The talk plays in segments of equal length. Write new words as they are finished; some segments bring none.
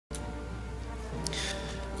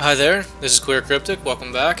Hi there, this is Clear Cryptic,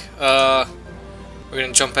 welcome back. We're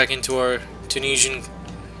gonna jump back into our Tunisian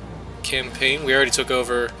campaign. We already took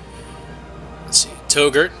over, let's see,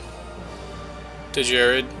 Togurt,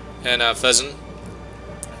 Tajarid, and Fezan.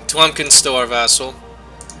 Tlemcen's still our vassal.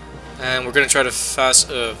 And we're gonna try to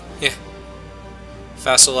vassalize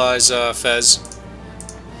Fez.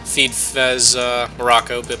 Feed Fez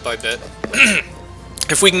Morocco bit by bit.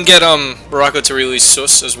 If we can get Morocco to release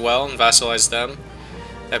Sus as well and vassalize them,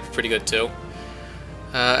 that'd be pretty good too.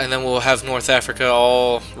 And then we'll have North Africa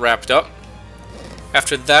all wrapped up.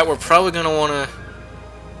 After that, we're probably going to want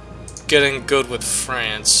to get in good with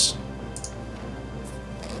France.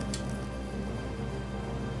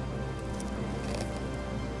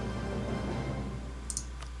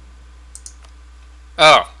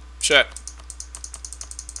 Oh, shit.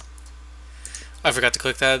 I forgot to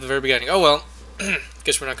click that at the very beginning. Oh well,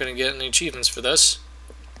 guess we're not going to get any achievements for this.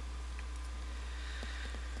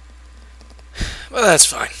 Well, that's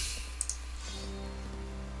fine.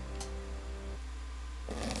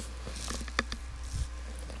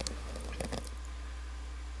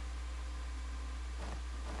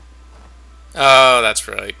 Oh, that's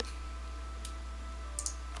right.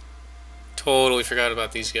 Totally forgot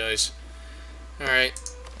about these guys. Alright.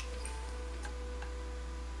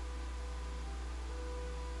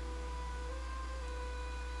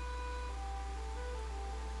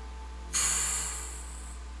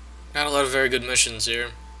 Not a lot of very good missions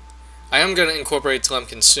here. I am going to incorporate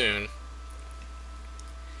Tlemcen soon.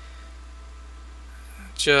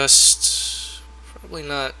 Just probably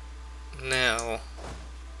not now.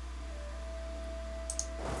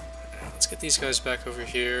 Let's get these guys back over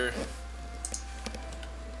here.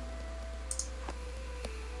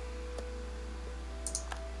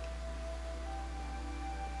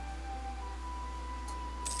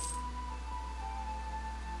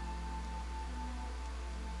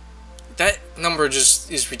 That number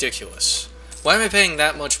just is ridiculous. Why am I paying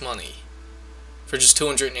that much money for just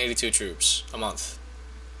 282 troops a month?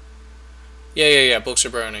 Yeah, books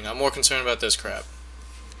are burning. I'm more concerned about this crap.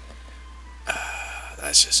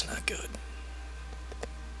 That's just not good.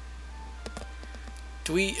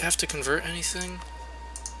 Do we have to convert anything?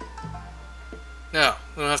 No,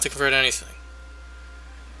 we don't have to convert anything.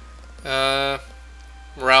 Morale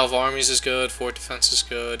of armies is good, fort defense is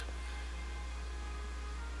good.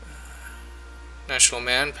 National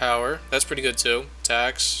manpower, that's pretty good too.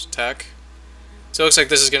 Tax, tech. So it looks like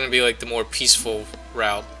this is going to be like the more peaceful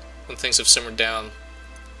route when things have simmered down.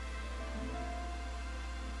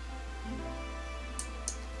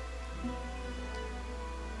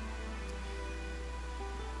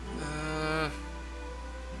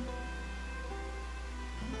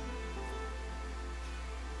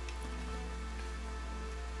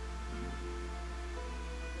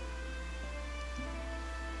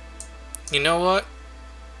 You know what?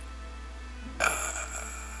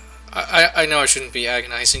 I know I shouldn't be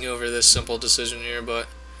agonizing over this simple decision here, but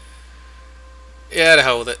yeah, to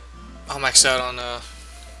hell with it. I'll max out on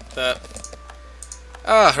that.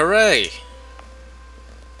 Ah, hooray!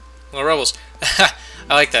 More rebels. I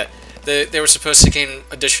like that. They were supposed to gain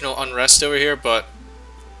additional unrest over here, but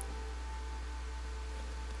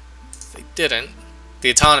they didn't. The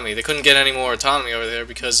autonomy. They couldn't get any more autonomy over there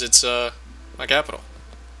because it's my capital.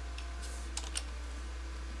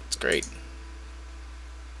 Great.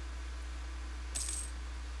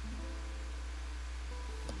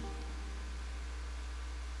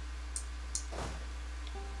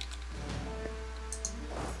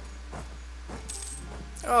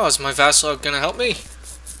 Oh, is my vassal gonna help me?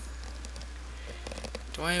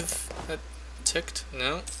 Do I have that ticked?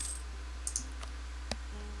 No.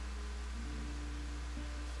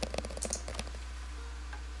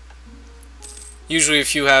 Usually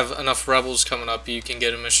if you have enough rebels coming up, you can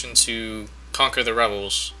get a mission to conquer the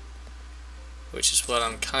rebels. Which is what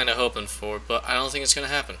I'm kind of hoping for, but I don't think it's going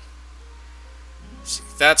to happen. See,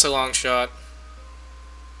 that's a long shot.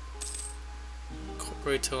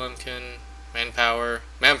 Incorporate Tlemcen. Manpower.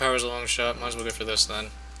 Manpower's a long shot, might as well go for this then.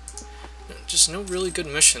 Just no really good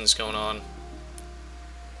missions going on.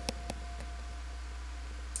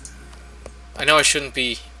 I know I shouldn't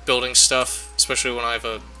be building stuff, especially when I have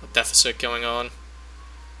a deficit going on.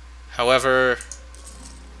 However,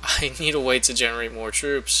 I need a way to generate more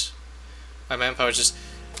troops. My manpower is just...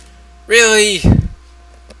 Really?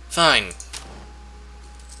 Fine.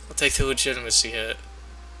 I'll take the legitimacy hit.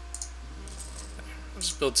 I'll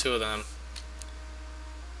just build 2 of them.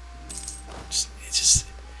 It just...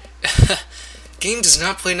 Game does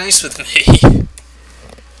not play nice with me.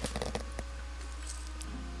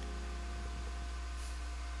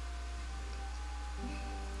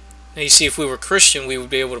 Now you see, if we were Christian, we would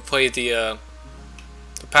be able to play the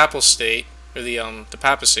papal state, or the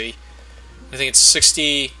papacy. I think it's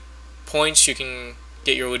 60 points. You can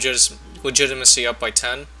get your legitimacy up by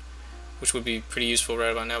 10, which would be pretty useful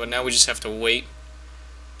right about now. But now we just have to wait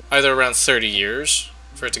either around 30 years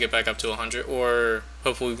for it to get back up to 100, or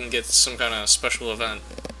hopefully we can get some kind of special event.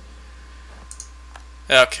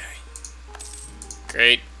 Okay.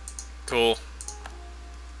 Great. Cool.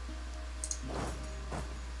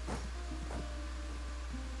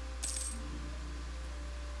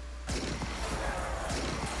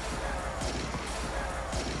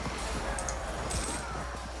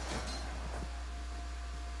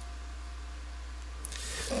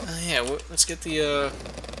 Yeah, let's get the,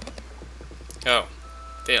 Oh.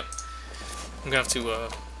 Damn. I'm gonna have to,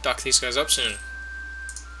 dock these guys up soon.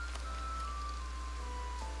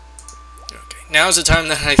 Okay. Now's the time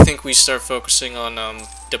that I think we start focusing on,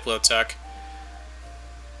 Diplo tech.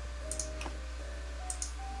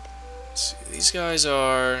 Let's see, these guys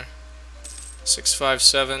are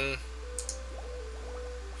 657,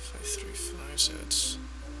 535, so it's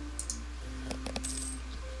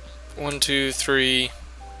 1, 2, 3,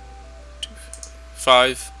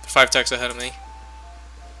 5. 5 techs ahead of me.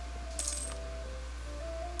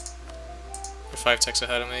 5 techs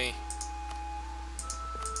ahead of me.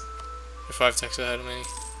 5 techs ahead of me.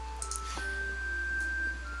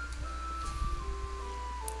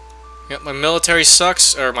 Yep, my military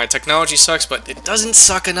sucks, or my technology sucks, but it doesn't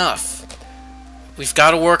suck enough. We've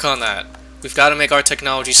got to work on that. We've got to make our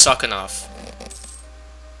technology suck enough.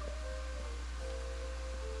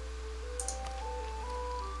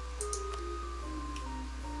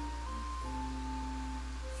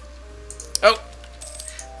 Oh!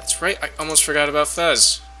 That's right, I almost forgot about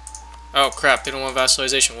Fez. Oh crap, they don't want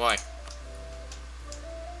vassalization, why?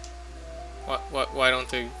 Why don't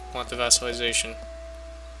they want the vassalization?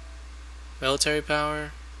 Military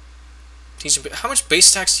power? How much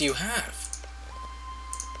base tax do you have?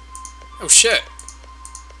 Oh shit!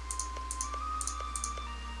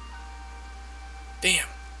 Damn.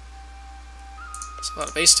 That's a lot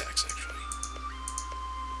of base tax, actually.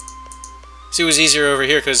 See, it was easier over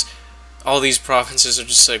here, because all these provinces are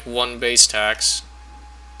just like one base tax.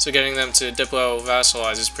 So getting them to Diplo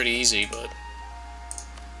vassalize is pretty easy, but...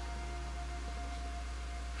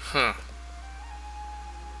 Huh.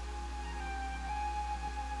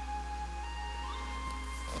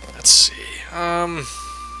 Let's see, I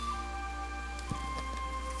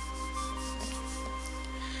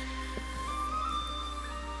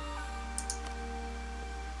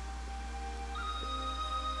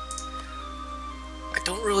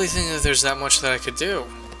don't really think that there's that much that I could do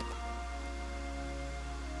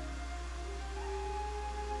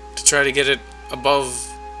to try to get it above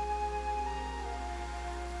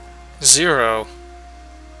 0.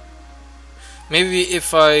 Maybe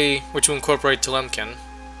if I were to incorporate Telemkin,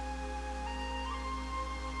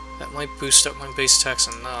 that might boost up my base tax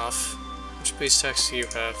enough. Which base tax do you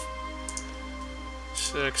have?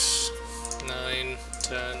 6, 9,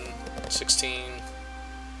 10, 16,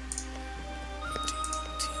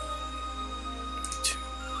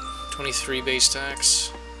 23 base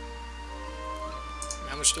tax.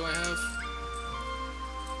 How much do I have?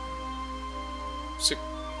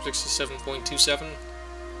 67.27.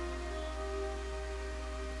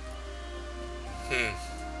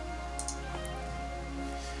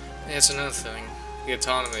 That's another thing. The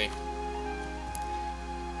autonomy.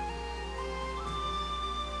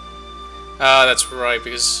 Ah, that's right,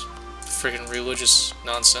 because freaking religious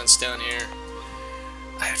nonsense down here.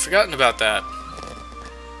 I had forgotten about that.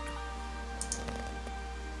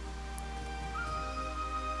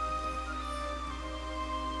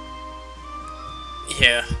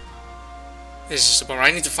 Yeah. It's just a bummer.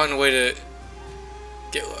 I need to find a way to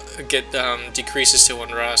get decreases to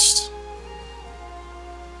unrest.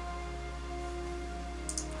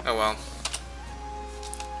 Oh well.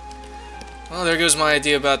 Well, there goes my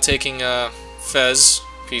idea about taking Fez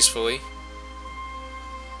peacefully.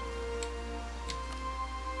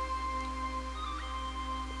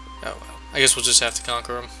 Oh well. I guess we'll just have to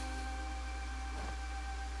conquer him.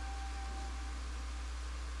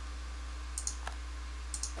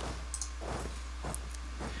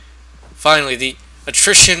 Finally, the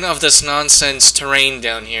attrition of this nonsense terrain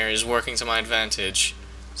down here is working to my advantage.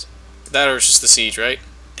 That or it's just the siege, right?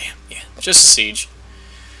 Damn, yeah, just a siege.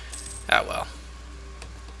 Ah well.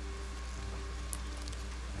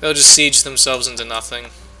 They'll just siege themselves into nothing.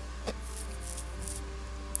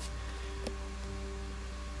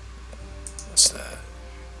 What's that?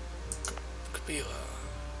 Could be a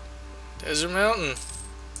desert mountain.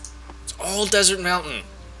 It's all desert mountain.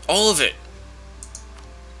 All of it.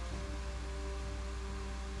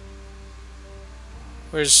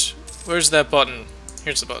 Where's that button?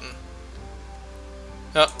 Here's the button.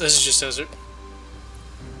 Oh, this is just desert.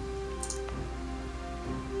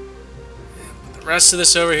 The rest of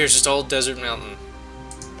this over here is just all desert mountain.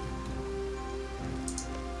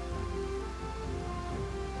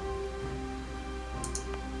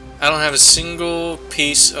 I don't have a single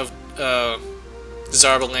piece of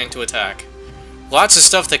desirable land to attack. Lots of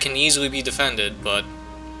stuff that can easily be defended, but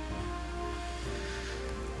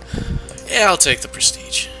yeah, I'll take the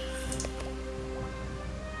prestige.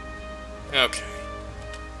 Okay.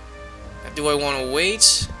 Now, do I want to wait?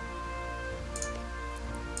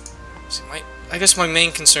 See, I guess my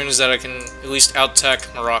main concern is that I can at least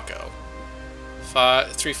out-tech Morocco.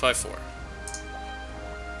 354.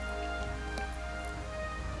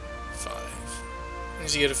 5. What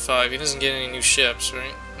does he get at 5? He doesn't get any new ships,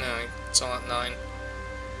 right? No, it's all at 9.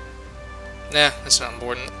 Nah, that's not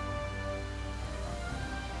important.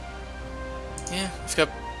 Yeah, I've got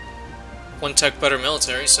one tech better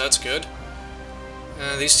military, so that's good.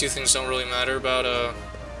 These two things don't really matter about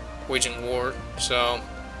waging war, so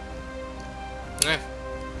yeah.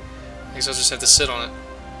 I guess I'll just have to sit on it.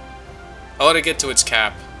 I'll let it get to its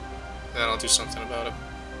cap, and then I'll do something about it.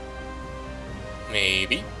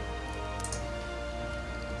 Maybe.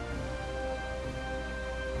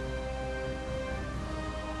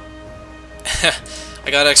 I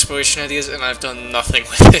got exploration ideas, and I've done nothing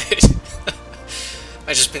with it.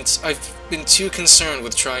 I've been too concerned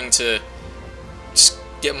with trying to just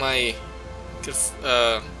get my there's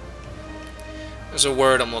a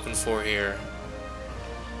word I'm looking for here.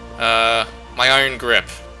 My iron grip.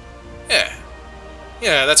 Yeah,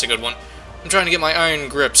 that's a good one. I'm trying to get my iron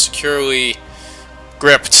grip securely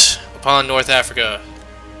gripped upon North Africa.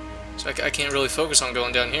 So I can't really focus on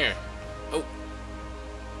going down here.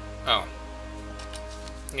 Oh.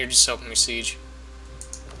 You're just helping me siege.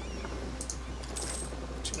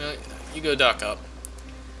 No, you go dock up.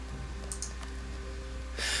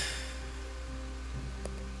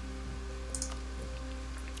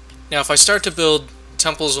 Now, if I start to build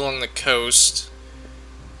temples along the coast,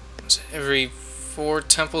 every 4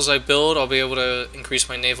 temples I build, I'll be able to increase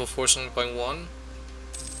my naval force by 1.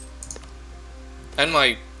 And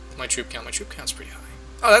my troop count. My troop count's pretty high.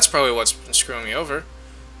 Oh, that's probably what's been screwing me over.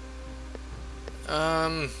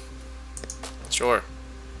 Sure.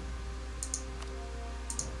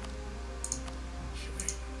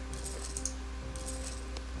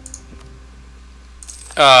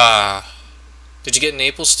 Did you get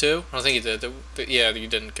Naples too? I don't think you did. Yeah, you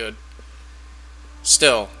didn't. Good.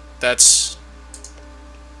 Still, that's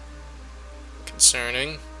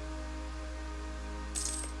concerning.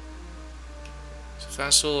 It's a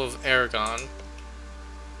vassal of Aragon,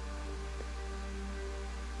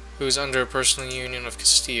 who is under a personal union of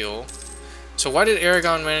Castile. So why did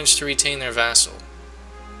Aragon manage to retain their vassal?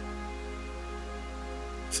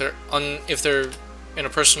 If they're in a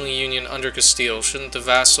personal union under Castile, shouldn't the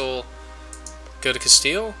vassal go to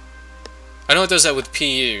Castile? I know it does that with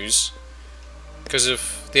PUs, because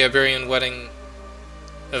if the Iberian wedding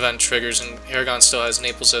event triggers and Aragon still has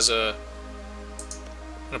Naples as in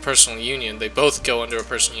a personal union, they both go under a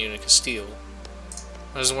personal union of Castile.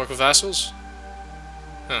 That doesn't work with vassals?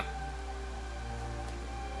 Huh.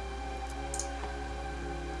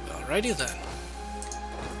 Alrighty then.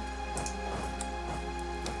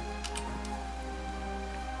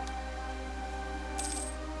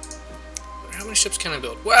 How many ships can I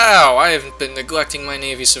build? Wow, I haven't been neglecting my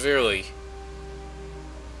navy severely.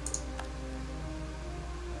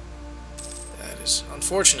 That is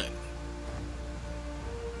unfortunate.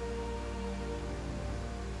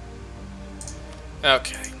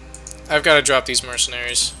 Okay. I've got to drop these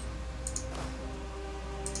mercenaries.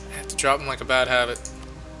 I have to drop them like a bad habit.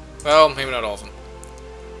 Well, maybe not all of them.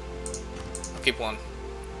 I'll keep one.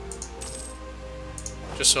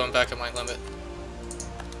 Just so I'm back at my limit.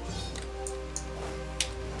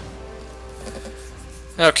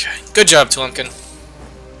 Okay, good job, Tlemkin.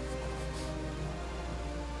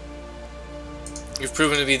 You've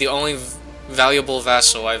proven to be the only valuable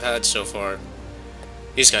vassal I've had so far.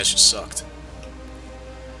 These guys just sucked.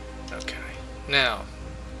 Okay, now,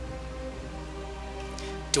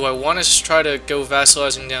 do I want to try to go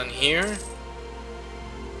vassalizing down here?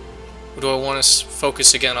 Or do I want to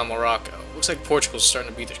focus again on Morocco? Looks like Portugal's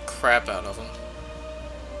starting to beat the crap out of them.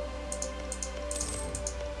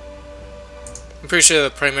 I'm pretty sure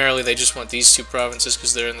that primarily they just want these 2 provinces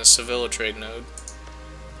because they're in the Sevilla trade node.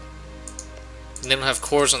 And they don't have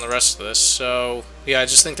cores on the rest of this, so yeah, I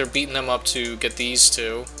just think they're beating them up to get these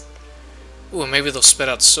 2. Ooh, maybe they'll spit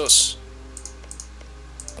out Sus.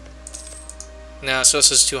 Nah, Sus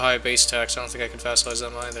is too high a base tax, I don't think I can vassalize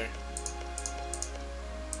them either.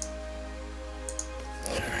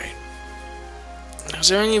 Is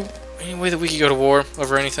there any way that we could go to war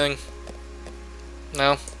over anything?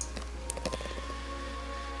 No?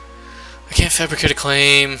 I can't fabricate a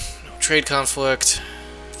claim. No trade conflict.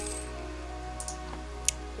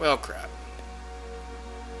 Well, crap.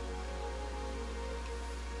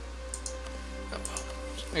 Oh, well.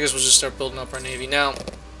 I guess we'll just start building up our navy. Now,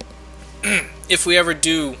 if we ever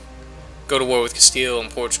do go to war with Castile and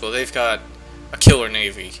Portugal, they've got a killer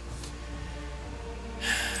navy.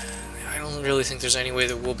 I don't really think there's any way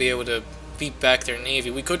that we'll be able to beat back their navy.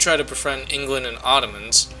 We could try to befriend England and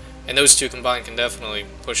Ottomans, and those two combined can definitely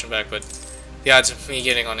push them back, but the odds of me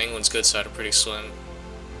getting on England's good side are pretty slim.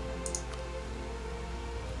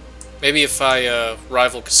 Maybe if I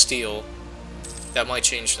rival Castile, that might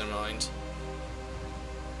change their mind.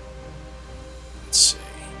 Let's see.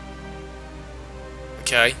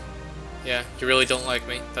 Okay. Yeah, you really don't like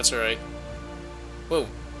me. That's alright. Whoa,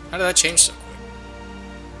 how did that change so quick?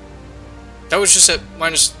 That was just at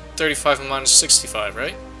minus 35 and minus 65,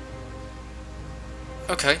 right?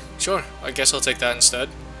 Okay, sure. I guess I'll take that instead.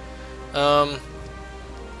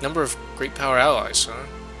 Number of great power allies, huh?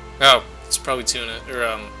 Oh, it's probably Tunis, or,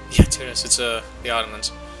 yeah, Tunis. It's, the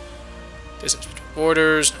Ottomans. Distance between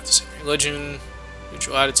borders, not the same religion,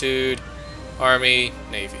 neutral attitude, army,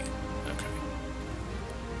 navy. Okay.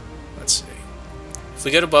 Let's see. If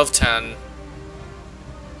we get above 10...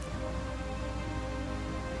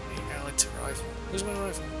 Allied to rival. Who's my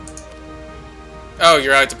rival? Oh,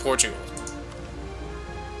 you're allied to Portugal.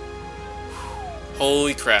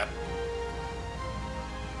 Holy crap.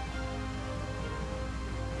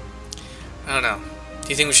 I don't know. Do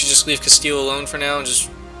you think we should just leave Castile alone for now and just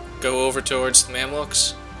go over towards the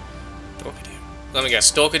Mamluks? Dolkadir. Let me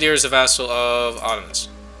guess. Dolkadir is the vassal of Ottomans.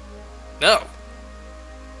 No.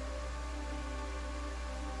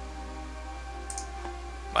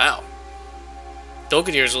 Wow.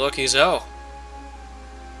 Dolkadir is lucky as hell.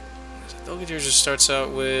 Dolkadir just starts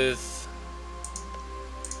out with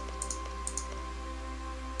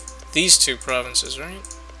these two provinces,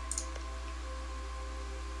 right?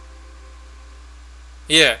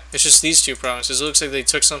 Yeah, it's just these two provinces. It looks like they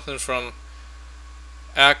took something from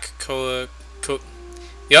the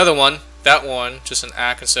other one, that one, just an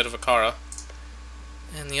Ak instead of a Kara.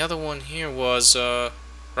 And the other one here was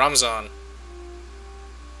Ramzan.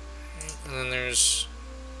 And then there's,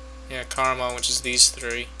 yeah, Karaman, which is these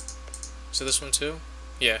three. Is it this one too?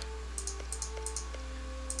 Yeah.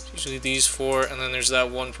 It's usually these four, and then there's that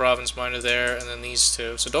one province minor there, and then these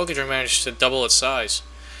two. So Dolkadir managed to double its size.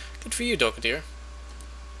 Good for you, Dolkadir.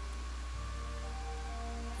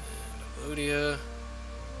 And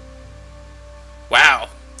wow!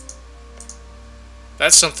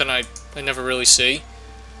 That's something I never really see.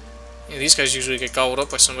 Yeah, these guys usually get gobbled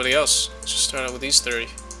up by somebody else. Let's just start out with these three.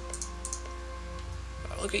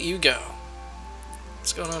 Wow, look at you go.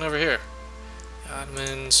 What's going on over here? The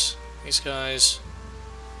Ottomans, these guys.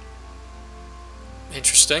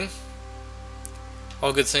 Interesting.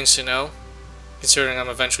 All good things to know, considering I'm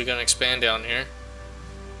eventually going to expand down here.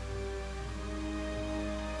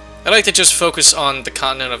 I like to just focus on the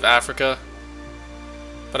continent of Africa,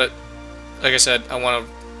 but like I said, I want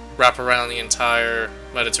to wrap around the entire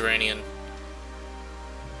Mediterranean.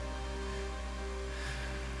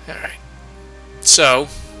 Alright. So,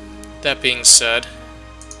 that being said,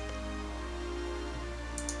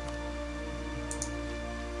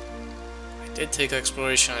 I did take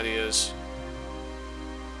exploration ideas.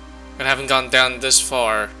 But having gone down this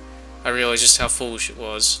far, I realized just how foolish it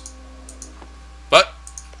was. But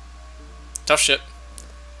tough shit.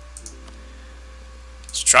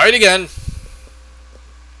 Let's try it again.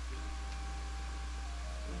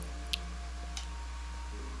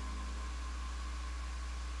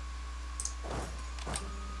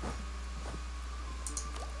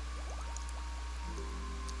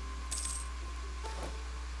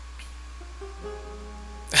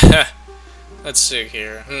 Let's see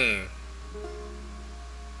here.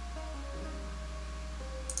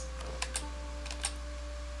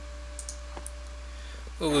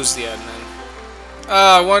 We'll lose the admin.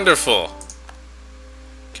 Ah, wonderful.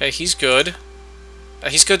 Okay, he's good.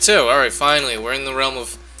 He's good too. Alright, finally, we're in the realm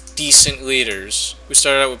of decent leaders. We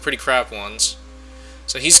started out with pretty crap ones.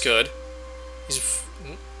 So he's good.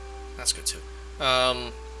 That's good too.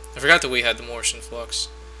 I forgot that we had the Moorish influx.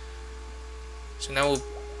 So now we'll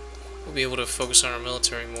be able to focus on our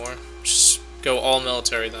military more. Just go all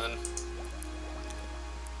military then.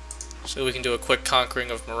 So we can do a quick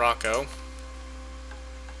conquering of Morocco.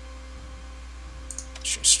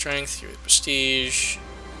 Strength, your prestige.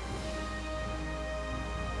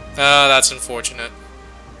 Ah, that's unfortunate.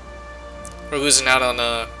 We're losing out on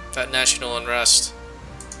that national unrest.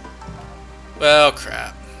 Well,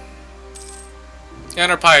 crap.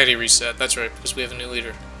 And our piety reset. That's right, because we have a new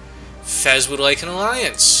leader. Fez would like an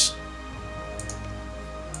alliance.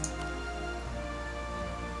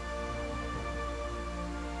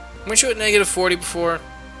 Weren't you at -40 before?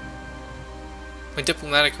 My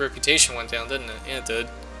diplomatic reputation went down, didn't it? Yeah, it did.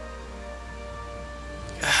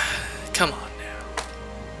 Come on now.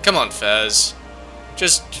 Come on, Fez.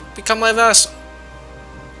 Just become my vassal.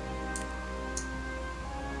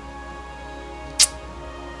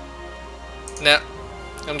 Nah.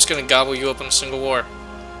 I'm just gonna gobble you up in a single war.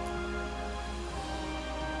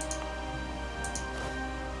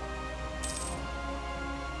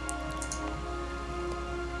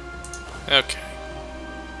 Okay.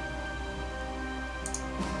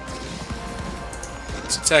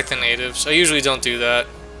 Let's attack the natives. I usually don't do that,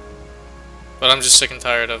 but I'm just sick and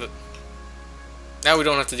tired of it. Now we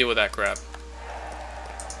don't have to deal with that crap.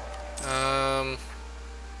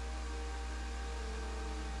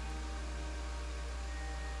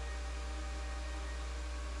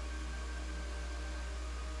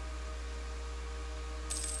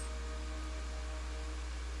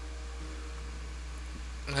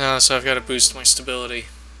 So I've got to boost my stability.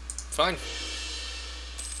 Fine.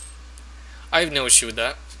 I have no issue with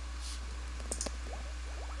that.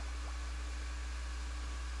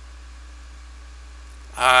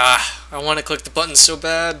 I want to click the button so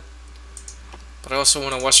bad, but I also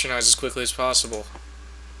want to westernize as quickly as possible.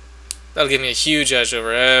 That'll give me a huge edge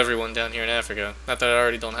over everyone down here in Africa. Not that I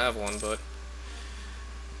already don't have one, but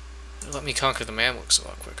it'll let me conquer the Mamluks a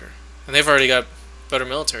lot quicker. And they've already got better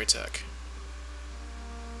military tech.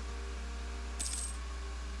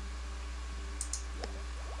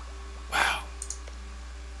 Wow.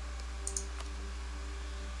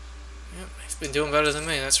 Yep, they've been doing better than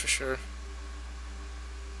me, that's for sure.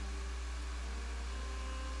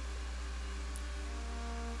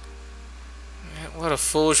 What a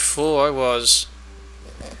foolish fool I was.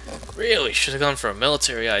 Really should have gone for a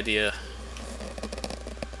military idea.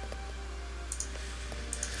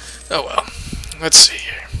 Oh well. Let's see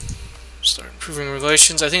here. Start improving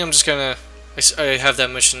relations. I think I'm just gonna... I have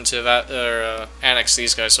that mission to annex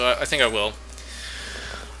these guys, so I think I will.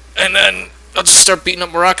 And then I'll just start beating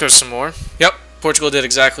up Morocco some more. Yep, Portugal did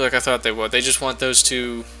exactly like I thought they would. They just want those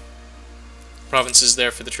two provinces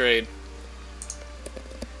there for the trade.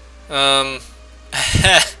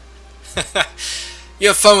 You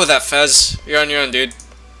have fun with that, Fez. You're on your own, dude.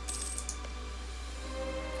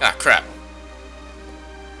 Ah, crap.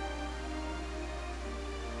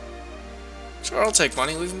 Sure, I'll take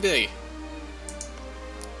money. Leave him be.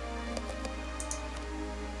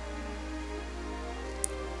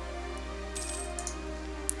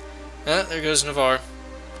 Ah, there goes Navarra.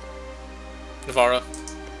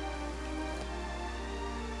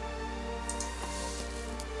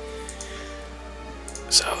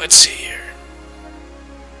 So, let's see here.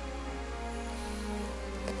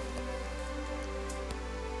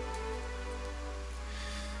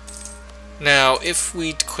 Now, if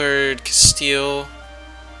we declared Castile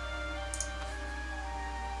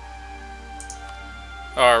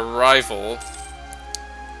our rival,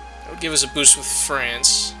 that would give us a boost with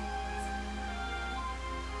France.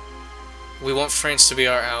 We want France to be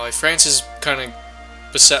our ally. France is kind of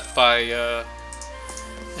beset by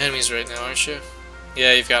enemies right now, aren't you?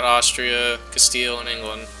 Yeah, you've got Austria, Castile, and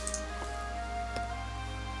England.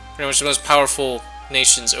 Pretty much the most powerful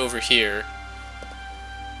nations over here.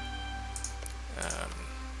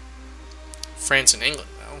 France and England,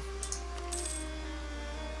 though.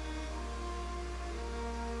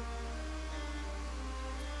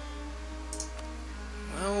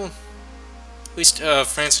 Well, at least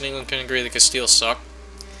France and England can agree that Castile suck.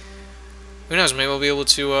 Who knows, maybe we'll be able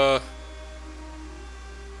to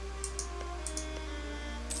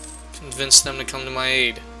convince them to come to my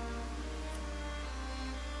aid.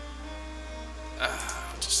 I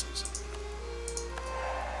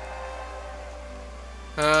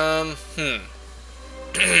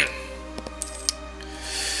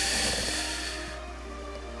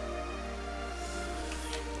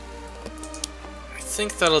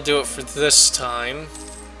think that'll do it for this time.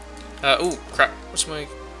 Oh, crap. What's my...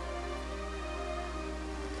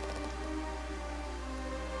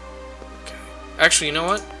 Okay. Actually, you know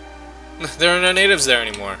what? There are no natives there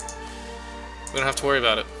anymore. We don't have to worry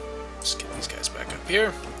about it. Just get these guys back up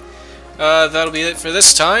here. That'll be it for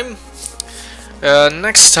this time.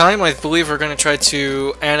 Next time, I believe we're going to try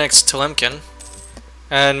to annex Tlemcen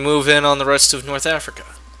and move in on the rest of North Africa.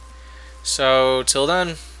 So, till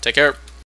then, take care.